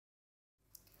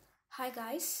Hi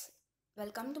guys,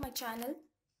 welcome to my channel.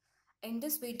 In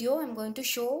this video, I'm going to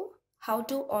show how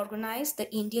to organize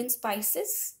the Indian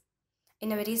spices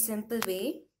in a very simple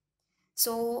way.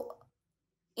 So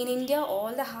in India,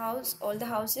 all the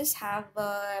houses have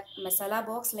a masala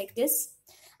box like this,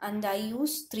 and I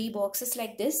use 3 boxes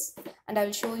like this, and I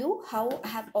will show you how I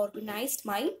have organized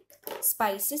my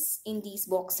spices in these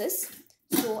boxes.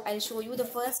 So I'll show you the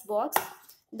first box.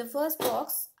 In the first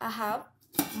box, I have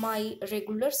my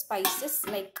regular spices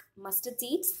like mustard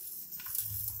seeds,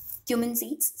 cumin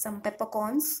seeds, some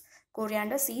peppercorns,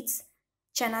 coriander seeds,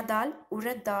 chana dal,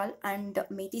 urad dal, and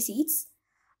methi seeds.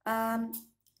 Um,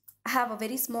 I have a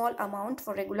very small amount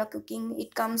for regular cooking.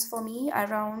 It comes for me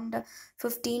around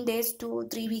 15 days to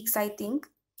 3 weeks, I think.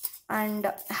 And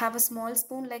I have a small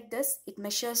spoon like this. It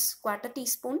measures 1/4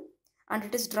 teaspoon and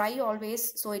it is dry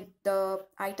always, so the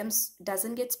items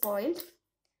doesn't get spoiled.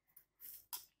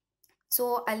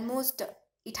 So almost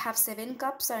it have 7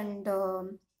 cups, and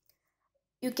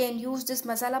you can use this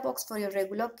masala box for your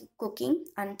regular cooking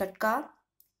and tatka.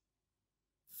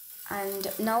 And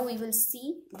now we will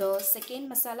see the second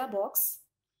masala box.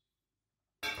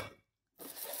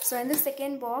 So in the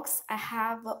second box, I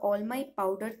have all my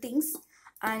powdered things,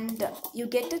 and you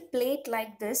get a plate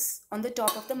like this on the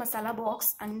top of the masala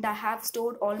box, and I have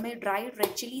stored all my dry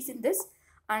red chilies in this,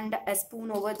 and a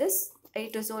spoon over this.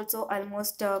 It is also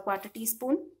almost a 1/4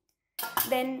 teaspoon.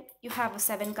 Then you have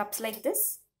 7 cups like this,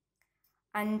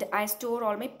 and I store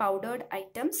all my powdered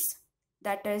items.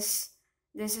 That is,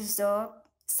 this is the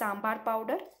sambar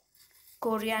powder,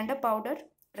 coriander powder,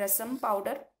 rasam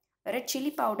powder, red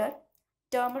chili powder,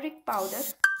 turmeric powder,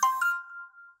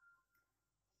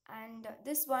 and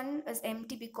this one is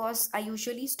empty because I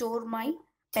usually store my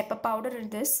pepper powder in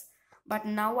this, but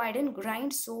now I didn't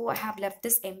grind, so I have left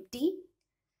this empty.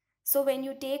 So when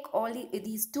you take all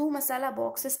these 2 masala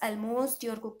boxes, almost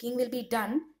your cooking will be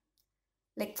done,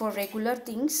 like for regular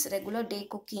things, regular day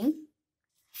cooking.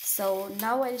 So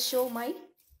now I'll show my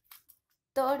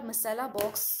third masala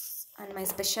box and my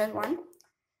special one.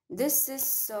 This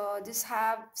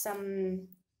have some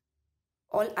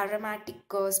all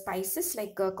aromatic spices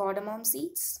like cardamom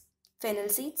seeds, fennel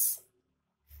seeds,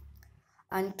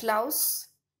 and cloves,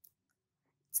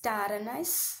 star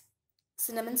anise,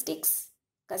 cinnamon sticks,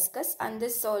 khaskhas, and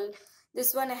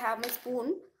this one I have my spoon,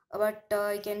 but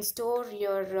you can store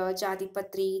your jadi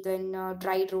patri, then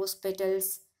dried rose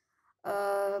petals,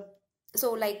 uh,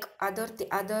 so like other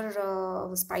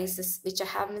spices which I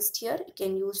have missed here. You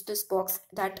can use this box,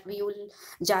 that we will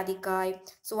jadikai,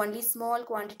 so only small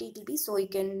quantity it will be, so you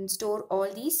can store all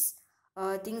these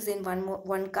things in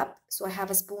one cup. So I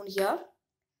have a spoon here.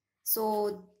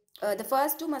 So the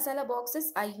first 2 masala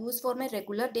boxes I use for my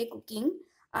regular day cooking,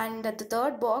 and the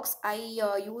third box I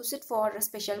use it for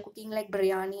special cooking like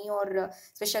biryani or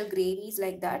special gravies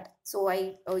like that. So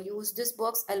I use this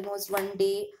box almost one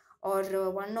day or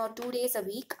 1 or 2 days a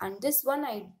week, and this one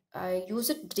I use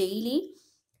it daily.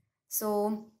 So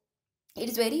it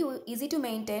is very easy to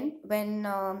maintain when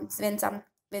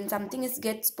something is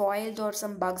get spoiled or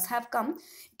some bugs have come.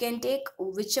 You can take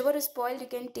whichever is spoiled, you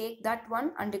can take that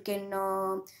one, and you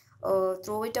can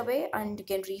throw it away, and you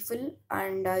can refill,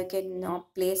 and you can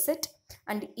place it,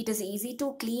 and it is easy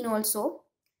to clean also.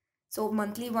 So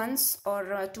monthly once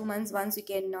or 2 months once, you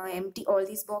can empty all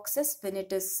these boxes when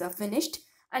it is finished,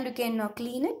 and you can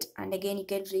clean it, and again you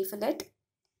can refill it.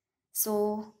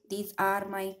 So these are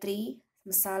my 3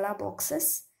 masala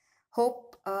boxes.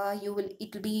 Hope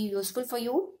it will be useful for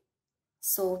you.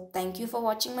 So thank you for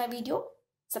watching my video.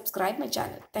 Subscribe my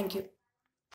channel. Thank you.